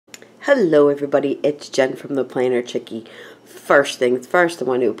Hello everybody, it's Jen from the Planner Chickie. First things first, I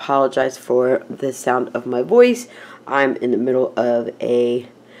want to apologize for the sound of my voice. I'm in the middle of a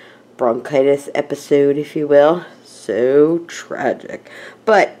bronchitis episode, if you will. So tragic.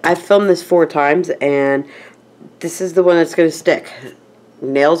 But I filmed this 4 times and this is the one that's going to stick.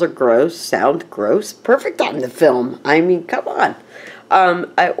 Nails are gross, sound gross, perfect time to film. I mean, come on.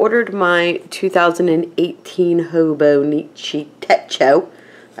 I ordered my 2018 Hobonichi Techo.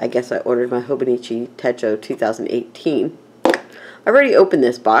 I guess I ordered my Hobonichi Techo 2018. I already opened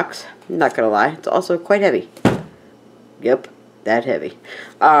this box. I'm not going to lie. It's also quite heavy. Yep, that heavy.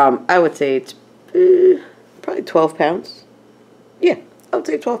 I would say it's probably 12 pounds. Yeah, I would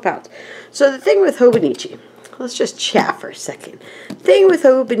say 12 pounds. So the thing with Hobonichi, let's just chat for a second. The thing with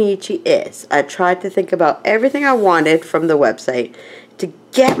Hobonichi is I tried to think about everything I wanted from the website to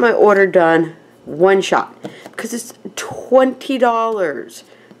get my order done one shot. Because it's $20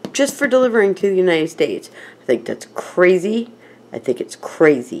 just for delivering to the United States. I think that's crazy. I think it's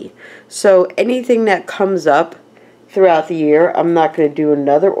crazy. So anything that comes up throughout the year, I'm not going to do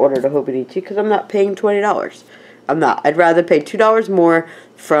another order to Hobonichi because I'm not paying $20. I'm not. I'd rather pay $2 more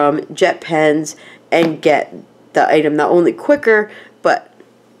from Jet Pens and get the item not only quicker, but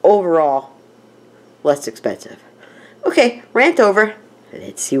overall less expensive. Okay, rant over.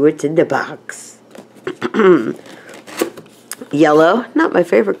 Let's see what's in the box. Yellow, not my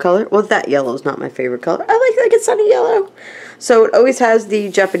favorite color. Well, that yellow is not my favorite color. I like a sunny yellow. So it always has the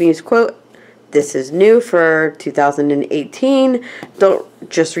Japanese quote, "This is new for 2018. Don't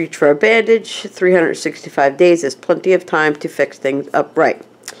just reach for a bandage. 365 days is plenty of time to fix things up right."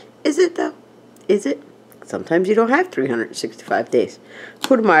 Is it though? Is it? Sometimes you don't have 365 days.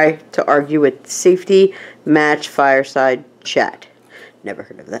 Who am I to argue with Safety Match Fireside Chat? Never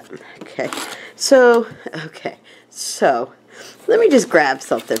heard of that. Okay. So, let me just grab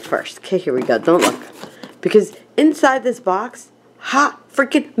something first. Okay, here we go. Don't look. Because inside this box, hot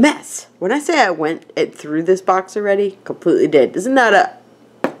freaking mess. When I say I went through this box already, completely did. Isn't that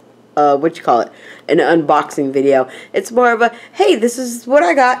what you call it? An unboxing video. It's more of a, hey, this is what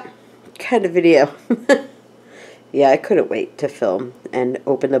I got kind of video. Yeah, I couldn't wait to film and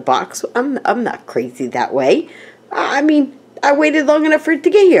open the box. I'm not crazy that way. I mean, I waited long enough for it to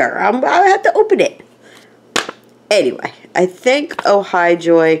get here. I had to open it. Anyway, I think Oh Hi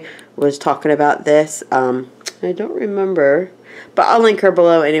Joy was talking about this. I don't remember, but I'll link her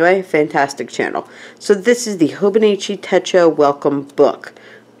below anyway. Fantastic channel. So this is the Hobonichi Techo Welcome Book.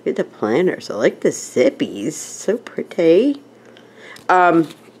 Look at the planners. I like the zippies. So pretty.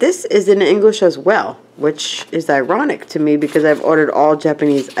 This is in English as well, which is ironic to me because I've ordered all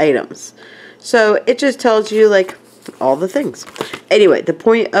Japanese items. So it just tells you, like, all the things. Anyway, the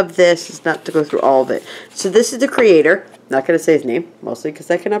point of this is not to go through all of it. So this is the creator. Not going to say his name, mostly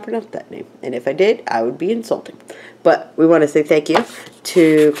because I cannot pronounce that name. And if I did, I would be insulting. But we want to say thank you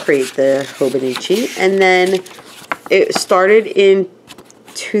to create the Hobonichi. And then it started in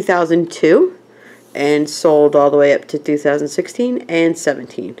 2002. And sold all the way up to 2016 and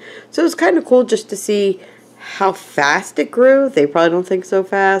 17. So it's kind of cool just to see how fast it grew. They probably don't think so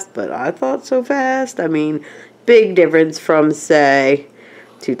fast, but I thought so fast. I mean, big difference from, say,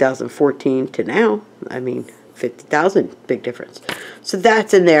 2014 to now. I mean, 50,000, big difference. So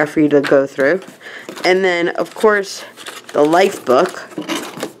that's in there for you to go through. And then, of course, the Life book.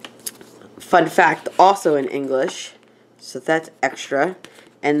 Fun fact, also in English. So that's extra.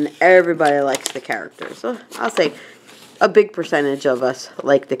 And everybody likes the characters. So I'll say a big percentage of us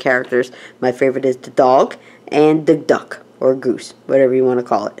like the characters. My favorite is the dog and the duck or goose, whatever you want to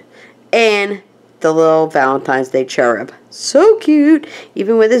call it. And the little Valentine's Day cherub. So cute,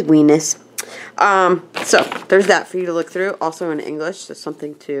 even with his weenus. So there's that for you to look through. Also in English, so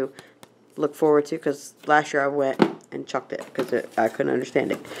something to look forward to because last year I went and chucked it because I couldn't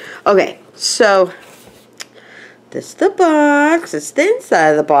understand it. Okay, so this is the box. It's the inside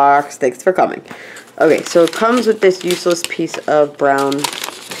of the box. Thanks for coming. Okay, so it comes with this useless piece of brown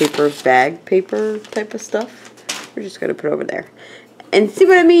paper, bag paper type of stuff. We're just going to put it over there. And see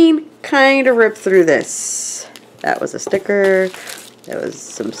what I mean? Kind of rip through this. That was a sticker. That was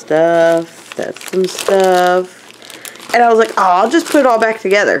some stuff. That's some stuff. And I was like, oh, I'll just put it all back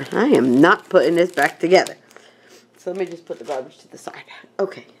together. I am not putting this back together. So let me just put the garbage to the side.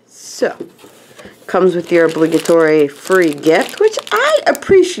 Okay, so comes with your obligatory free gift, which I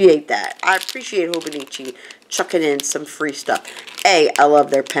appreciate that. I appreciate Hobonichi chucking in some free stuff. I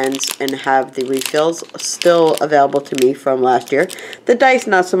love their pens and have the refills still available to me from last year. The dice,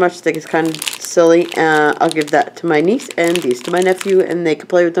 not so much. I think it's kind of silly. I'll give that to my niece and these to my nephew, and they can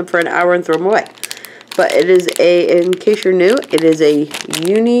play with them for an hour and throw them away. But it is in case you're new, it is a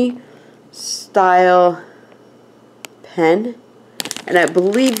uni style pen. And I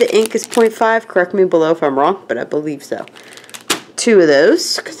believe the ink is 0.5. Correct me below if I'm wrong, but I believe so. 2 of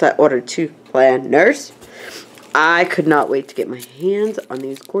those, because I ordered 2 planners. I could not wait to get my hands on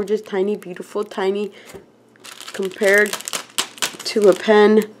these gorgeous, tiny, beautiful, tiny, compared to a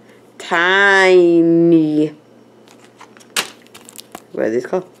pen, tiny, what are these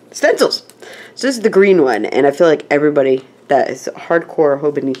called? Stencils. So this is the green one, and I feel like everybody that is hardcore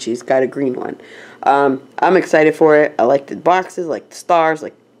Hobonichi's got a green one. I'm excited for it. I like the boxes, like the stars,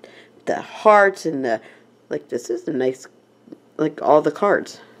 like the hearts, and the, like, this is a nice, like, all the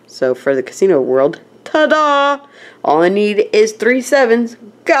cards. So for the casino world, ta-da! All I need is 3 7s.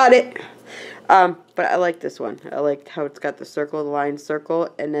 Got it! But I like this one. I like how it's got the circle, the line,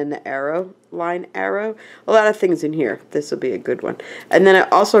 circle, and then the arrow, line, arrow. A lot of things in here. This will be a good one. And then I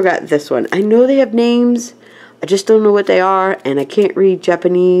also got this one. I know they have names. I just don't know what they are, and I can't read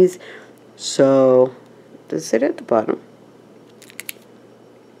Japanese. So, does it say it at the bottom?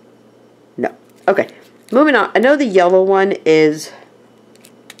 No. Okay. Moving on. I know the yellow one is,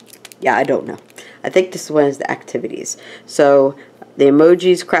 yeah, I don't know. I think this one is the activities. So, the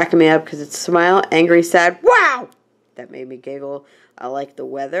emoji's cracking me up because it's smile, angry, sad. Wow! That made me giggle. I like the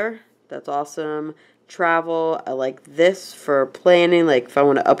weather. That's awesome. Travel. I like this for planning, like if I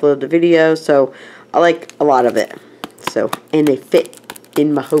want to upload the video. So, I like a lot of it. So, and they fit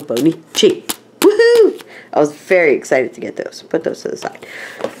in my Hobonichi. Woohoo! I was very excited to get those. Put those to the side.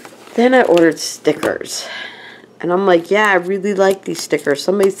 Then I ordered stickers. And I'm like, yeah, I really like these stickers.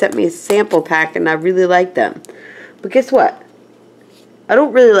 Somebody sent me a sample pack and I really like them. But guess what? I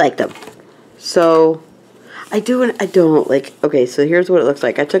don't really like them. So, I do and I don't. Like, okay, so here's what it looks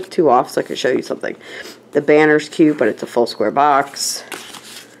like. I took 2 off so I could show you something. The banner's cute, but it's a full square box.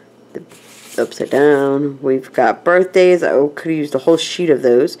 The upside down. We've got birthdays. I could use the whole sheet of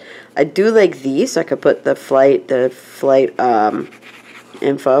those. I do like these, so I could put the flight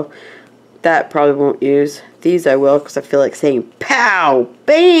info. That probably won't use. These I will, because I feel like saying pow,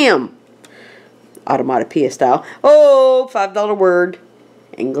 bam, automatopoeia style. Oh, $5 word.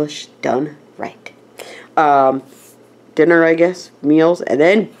 English done right. Dinner, I guess, meals, and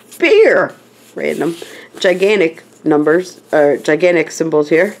then beer. Random. Gigantic numbers, or gigantic symbols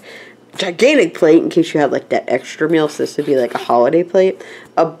here. Gigantic plate, in case you had like that extra meal, so this would be like a holiday plate.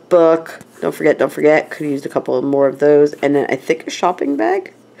 A book, don't forget, could use a couple more of those. And then I think a shopping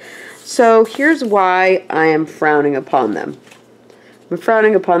bag. So here's why I am frowning upon them. I'm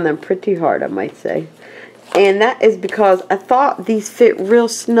frowning upon them pretty hard, I might say. And that is because I thought these fit real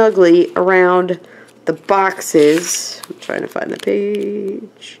snugly around the boxes. I'm trying to find the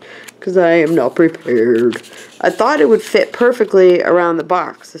page because I am not prepared. I thought it would fit perfectly around the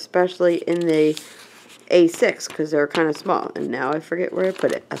box, especially in the A6 because they're kind of small. And now I forget where I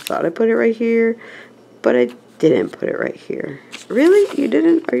put it. I thought I put it right here, but I didn't put it right here. Really? You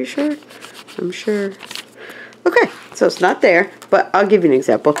didn't? Are you sure? I'm sure. Okay, so it's not there, but I'll give you an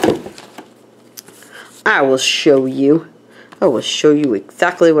example. I will show you. I will show you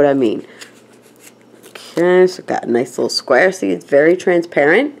exactly what I mean. Okay, so got a nice little square. See, it's very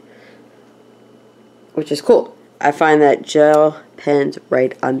transparent, which is cool. I find that gel pens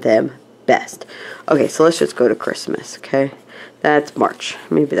write on them best. Okay, so let's just go to Christmas, okay? That's March.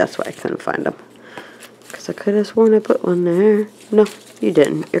 Maybe that's why I couldn't find them. Because I could have sworn I put one there. No, you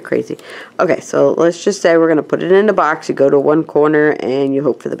didn't. You're crazy. Okay, so let's just say we're going to put it in a box. You go to one corner and you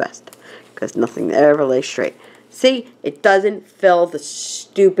hope for the best. Because nothing ever lays straight. See, it doesn't fill the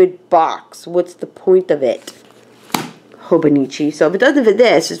stupid box. What's the point of it? Hobonichi. So if it doesn't fit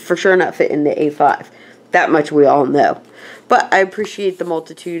this, it's for sure not fit in the A5. That much we all know. But I appreciate the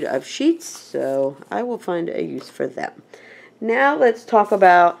multitude of sheets, so I will find a use for them. Now let's talk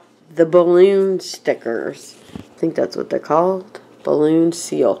about the balloon stickers. I think that's what they're called. Balloon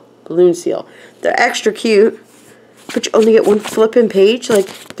seal. Balloon seal. They're extra cute. But you only get one flipping page. Like,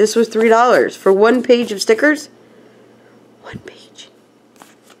 this was $3 for one page of stickers. One page.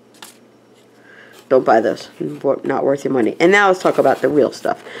 Don't buy those. Not worth your money. And now let's talk about the real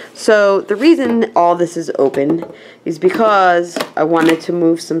stuff. So, the reason all this is open is because I wanted to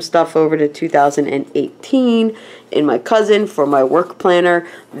move some stuff over to 2018 in my cousin for my work planner.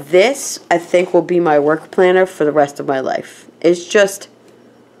 This, I think, will be my work planner for the rest of my life. It's just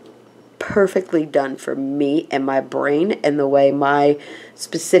perfectly done for me and my brain and the way my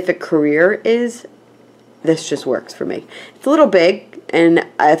specific career is. This just works for me. It's a little big, and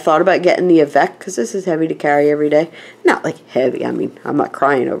I thought about getting the Avec because this is heavy to carry every day. Not like heavy, I mean, I'm not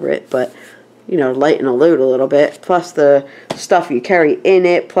crying over it, but you know, lighten the load a little bit. Plus the stuff you carry in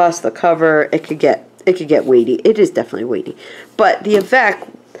it, plus the cover, it could get weighty. It is definitely weighty. But the Avec,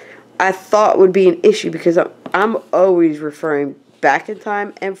 I thought would be an issue because I'm always referring back in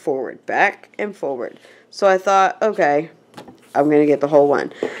time and forward, back and forward. So I thought, okay, I'm going to get the whole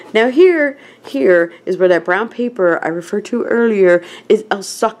one. Now here is where that brown paper I referred to earlier is El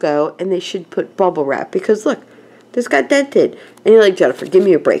Succo, and they should put bubble wrap because look, this got dented. And you're like, Jennifer, give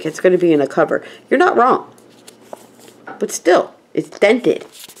me a break. It's going to be in a cover. You're not wrong. But still, it's dented.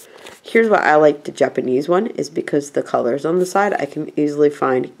 Here's why I like the Japanese one, is because the colors on the side, I can easily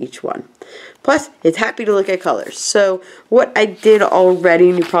find each one. Plus, it's happy to look at colors. So, what I did already,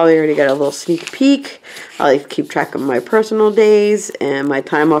 and you probably already got a little sneak peek, I like to keep track of my personal days and my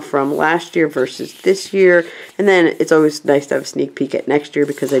time off from last year versus this year. And then, it's always nice to have a sneak peek at next year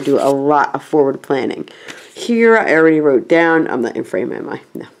because I do a lot of forward planning. Here, I already wrote down, I'm not in frame, am I?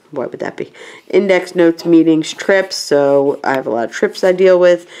 No. Why would that be? Index, notes, meetings, trips. So I have a lot of trips I deal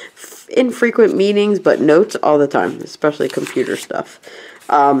with. Infrequent meetings, but notes all the time, especially computer stuff.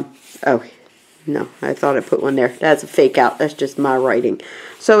 Oh, no, I thought I put one there. That's a fake out. That's just my writing.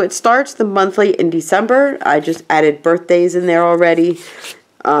 So it starts the monthly in December. I just added birthdays in there already,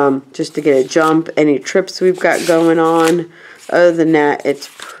 just to get a jump. Any trips we've got going on. Other than that, it's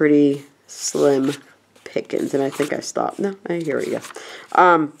pretty slim pickings, and I think I stopped. No, here we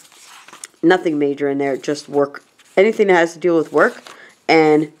go. Nothing major in there, just work. Anything that has to do with work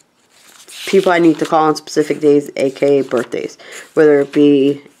and people I need to call on specific days, aka birthdays, whether it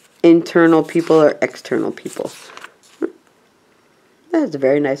be internal people or external people. That's a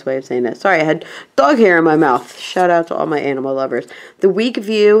very nice way of saying that. Sorry, I had dog hair in my mouth. Shout out to all my animal lovers. The week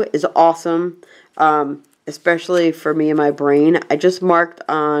view is awesome, especially for me and my brain. I just marked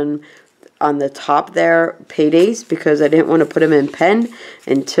on the top there paydays because I didn't want to put them in pen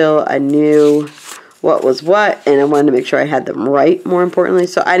until I knew what was what, and I wanted to make sure I had them right, more importantly.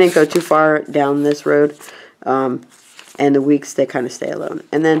 So I didn't go too far down this road, and the weeks, they kind of stay alone.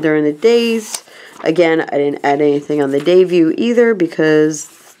 And then during the days, again, I didn't add anything on the day view either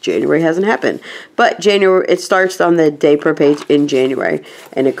because January hasn't happened. But January, it starts on the day per page in January,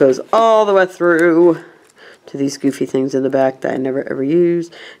 and it goes all the way through to these goofy things in the back that I never ever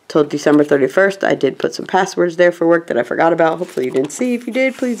use. Till December 31st, I did put some passwords there for work that I forgot about. Hopefully you didn't see. If you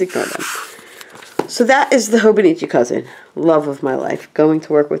did, please ignore them. So that is the Hobonichi cousin. Love of my life. Going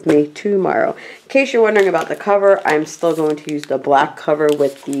to work with me tomorrow. In case you're wondering about the cover, I'm still going to use the black cover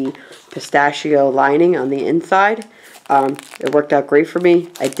with the pistachio lining on the inside. It worked out great for me.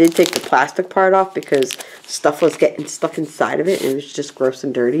 I did take the plastic part off because stuff was getting stuck inside of it and it was just gross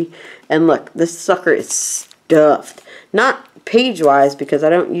and dirty. And look, this sucker is stuffed. Not page-wise because I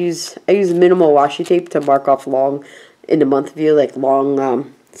use minimal washi tape to mark off long in the month view, like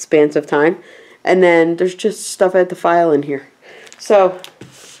long spans of time. And then there's just stuff I had to file in here. So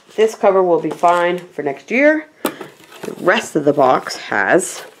this cover will be fine for next year. The rest of the box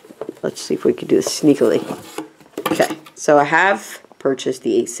has, let's see if we can do this sneakily. Okay, so I have purchased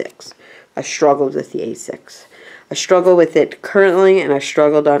the A6. I struggled with the A6. I struggle with it currently, and I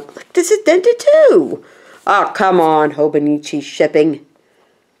struggled on, look, this is dented too. Oh, come on, Hobonichi shipping.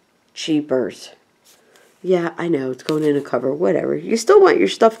 Cheapers. Yeah, I know, it's going in a cover, whatever. You still want your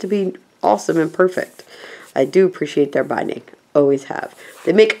stuff to be awesome and perfect. I do appreciate their binding. Always have.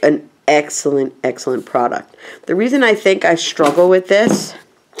 They make an excellent, excellent product. The reason I think I struggle with this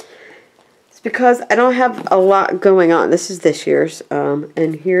is because I don't have a lot going on. This is this year's,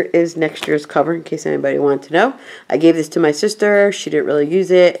 and here is next year's cover, in case anybody wanted to know. I gave this to my sister. She didn't really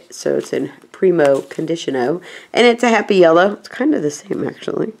use it, so it's in primo condicio, and it's a happy yellow. It's kind of the same,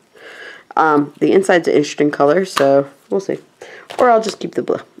 actually. The inside's an interesting color, so we'll see. Or I'll just keep the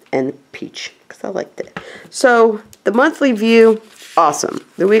blue and the peach, because I liked it. So, the monthly view, awesome.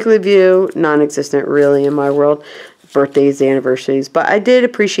 The weekly view, non-existent really in my world. Birthdays, anniversaries, but I did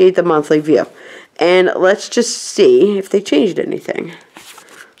appreciate the monthly view. And let's just see if they changed anything.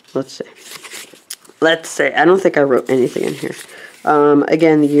 Let's see. Let's say, I don't think I wrote anything in here.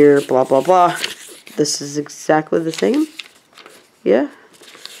 Again, the year, blah, blah, blah. This is exactly the same. Yeah.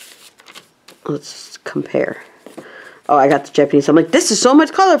 Let's compare. Oh, I got the Japanese. I'm like, this is so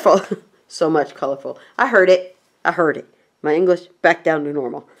much colorful. So much colorful. I heard it. I heard it. My English back down to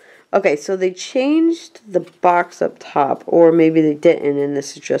normal. Okay, so they changed the box up top, or maybe they didn't, and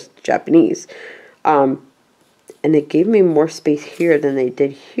this is just Japanese. And they gave me more space here than they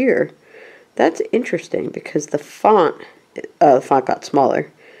did here. That's interesting because the font got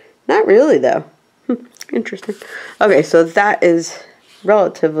smaller. Not really, though. Interesting. Okay, so that is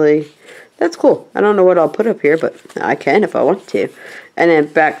relatively... That's cool. I don't know what I'll put up here, but I can if I want to. And then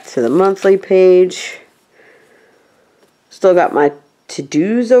back to the monthly page. Still got my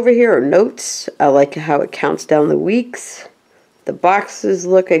to-dos over here, or notes. I like how it counts down the weeks. The boxes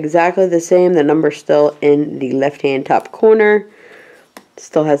look exactly the same. The number's still in the left-hand top corner.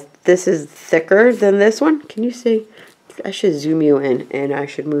 Still has, this is thicker than this one. Can you see? I should zoom you in and I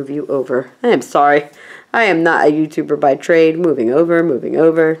should move you over. I am sorry. I am not a YouTuber by trade. Moving over, moving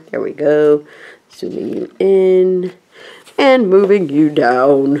over. There we go. Zooming you in and moving you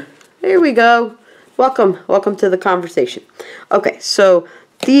down. There we go. Welcome. Welcome to the conversation. Okay, so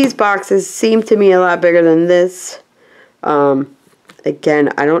these boxes seem to me a lot bigger than this.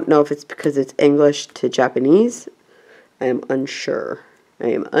 Again, I don't know if it's because it's English to Japanese. I am unsure.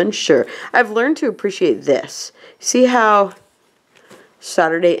 I've learned to appreciate this. See how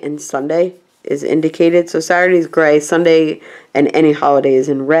Saturday and Sunday is indicated? So Saturday is gray, Sunday and any holiday is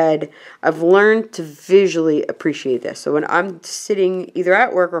in red. I've learned to visually appreciate this. So when I'm sitting either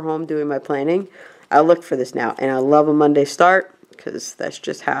at work or home doing my planning, I look for this now. And I love a Monday start because that's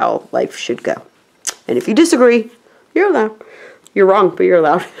just how life should go. And if you disagree, you're allowed. You're wrong, but you're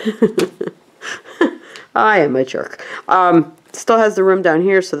allowed. I am a jerk. Still has the room down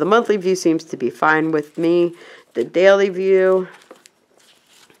here, so the monthly view seems to be fine with me. The daily view,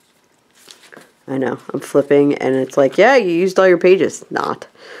 I know, I'm flipping, and it's like, yeah, you used all your pages. Not.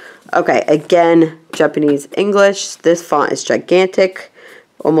 Okay, again, Japanese English. This font is gigantic,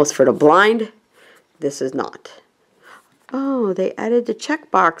 almost for the blind. This is not. Oh, they added the check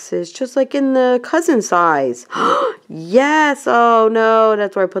boxes, just like in the cousin size. Yes! Oh, no,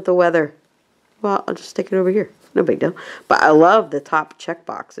 that's where I put the weather. Well, I'll just stick it over here. No big deal. But I love the top check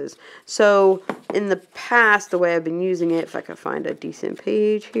boxes. So, in the past, the way I've been using it, if I can find a decent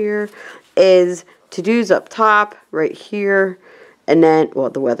page here, is to-dos up top, right here, and then, well,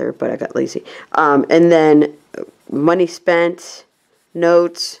 the weather, but I got lazy. And then money spent,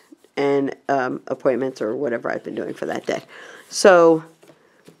 notes, and appointments or whatever I've been doing for that day. So,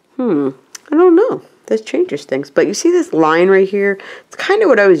 I don't know. This changes things. But you see this line right here? It's kind of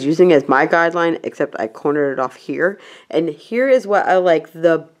what I was using as my guideline, except I cornered it off here. And here is what I like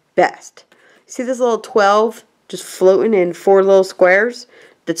the best. See this little 12 just floating in 4 little squares?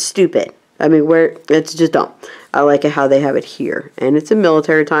 That's stupid. I mean, where it's just dumb. I like it how they have it here. And it's a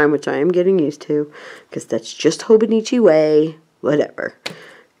military time, which I am getting used to, because that's just Hobonichi way. Whatever.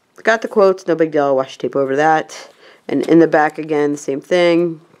 Got the quotes, no big deal. Washi tape over that. And in the back again, the same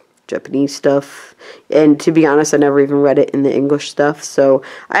thing. Japanese stuff. And to be honest, I never even read it in the English stuff. So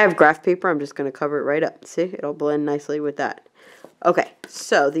I have graph paper. I'm just going to cover it right up. See, it'll blend nicely with that. Okay,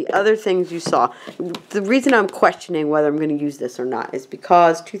 so the other things you saw. The reason I'm questioning whether I'm going to use this or not is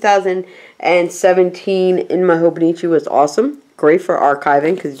because 2017 in my Hobonichi was awesome. Great for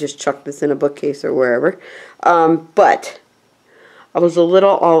archiving because you just chuck this in a bookcase or wherever. But I was a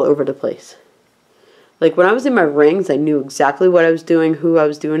little all over the place. Like when I was in my rings, I knew exactly what I was doing, who I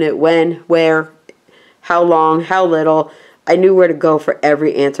was doing it, when, where, how long, how little. I knew where to go for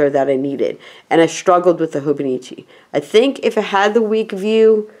every answer that I needed. And I struggled with the Hobonichi. I think if it had the week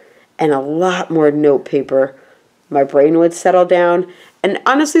view and a lot more note paper, my brain would settle down. And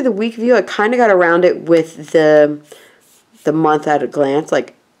honestly, the week view, I kind of got around it with the month at a glance.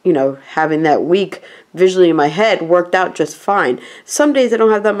 Like, you know, having that week visually in my head worked out just fine. Some days I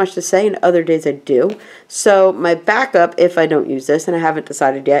don't have that much to say and other days I do. So my backup, if I don't use this, and I haven't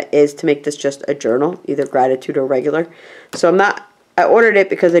decided yet, is to make this just a journal, either gratitude or regular. So I ordered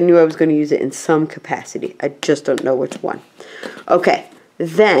it because I knew I was going to use it in some capacity. I just don't know which one. Okay,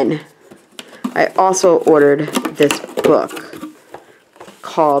 then I also ordered this book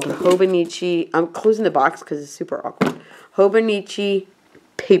called Hobonichi. I'm closing the box because it's super awkward. Hobonichi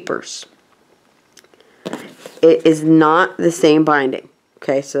Papers. It is not the same binding.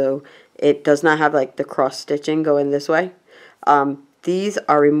 Okay, so it does not have like the cross stitching going this way. These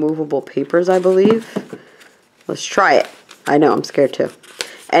are removable papers, I believe. Let's try it. I know, I'm scared too.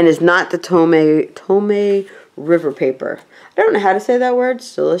 And it's not the Tome River paper. I don't know how to say that word,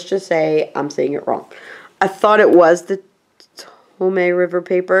 so let's just say I'm saying it wrong. I thought it was the Tome River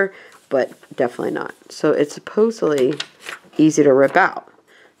paper, but definitely not. So it's supposedly easy to rip out.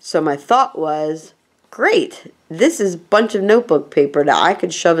 So my thought was, great, this is a bunch of notebook paper that I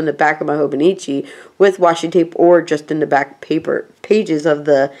could shove in the back of my Hobonichi with washi tape or just in the back pages of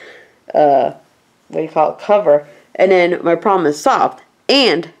the, cover. And then my problem is solved.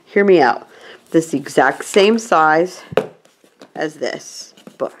 And, hear me out, this is the exact same size as this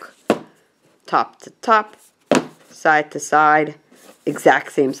book. Top to top, side to side,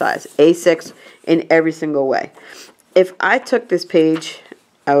 exact same size. A6 in every single way. If I took this page,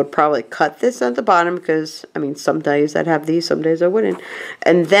 I would probably cut this at the bottom because, I mean, some days I'd have these, some days I wouldn't.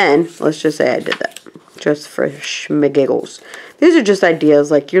 And then, let's just say I did that. Just for schmigiggles. These are just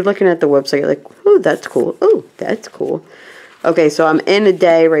ideas. Like, you're looking at the website, you're like, ooh, that's cool. Ooh, that's cool. Okay, so I'm in a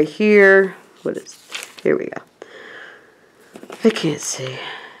day right here. What is, here we go. I can't see.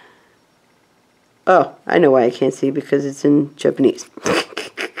 Oh, I know why I can't see, because it's in Japanese.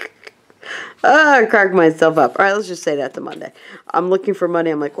 I cracked myself up. All right, let's just say that to Monday. I'm looking for Monday.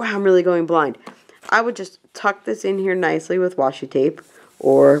 I'm like, wow, I'm really going blind. I would just tuck this in here nicely with washi tape,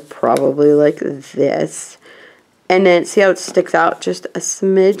 or probably like this. And then see how it sticks out just a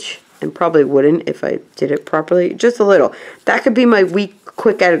smidge? And probably wouldn't if I did it properly. Just a little. That could be my weak,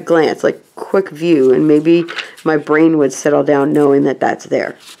 quick at a glance, like quick view. And maybe my brain would settle down knowing that that's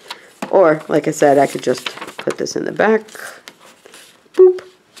there. Or, like I said, I could just put this in the back. Boop.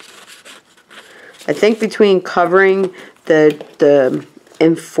 I think between covering the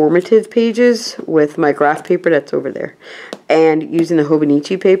informative pages with my graph paper that's over there and using the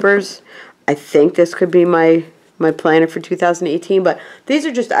Hobonichi papers, I think this could be my planner for 2018, but these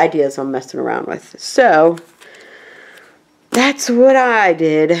are just ideas I'm messing around with. So that's what I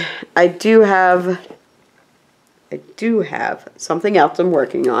did. I do have something else I'm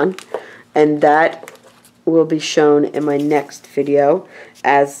working on, and that will be shown in my next video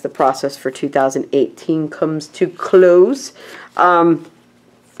as the process for 2018 comes to close. I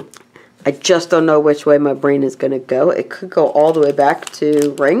just don't know which way my brain is going to go. It could go all the way back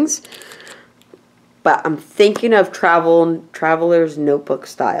to rings, but I'm thinking of traveler's notebook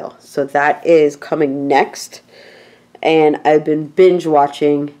style. So that is coming next. And I've been binge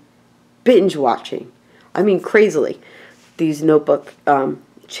watching, I mean crazily, these notebook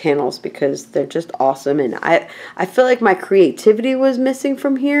channels, because they're just awesome. And I feel like my creativity was missing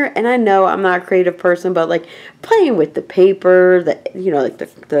from here. And I know I'm not a creative person, but like playing with the paper, like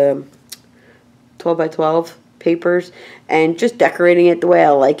the 12 by 12 papers, and just decorating it the way I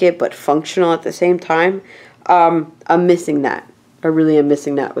like it, but functional at the same time. I'm missing that. I really am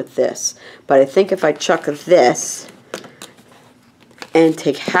missing that with this. But I think if I chuck this and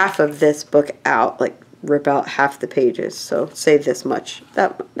take half of this book out, like rip out half the pages, so say this much,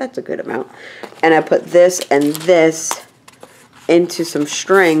 that's a good amount, and I put this and this into some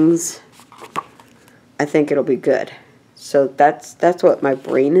strings, I think it'll be good. So that's what my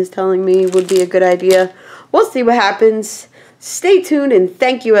brain is telling me would be a good idea. We'll see what happens. Stay tuned, and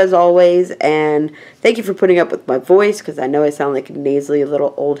thank you as always, and thank you for putting up with my voice, because I know I sound like a nasally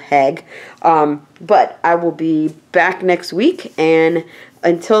little old hag. But I will be back next week, and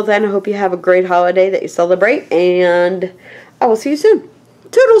until then, I hope you have a great holiday that you celebrate, and I will see you soon.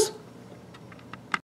 Toodles!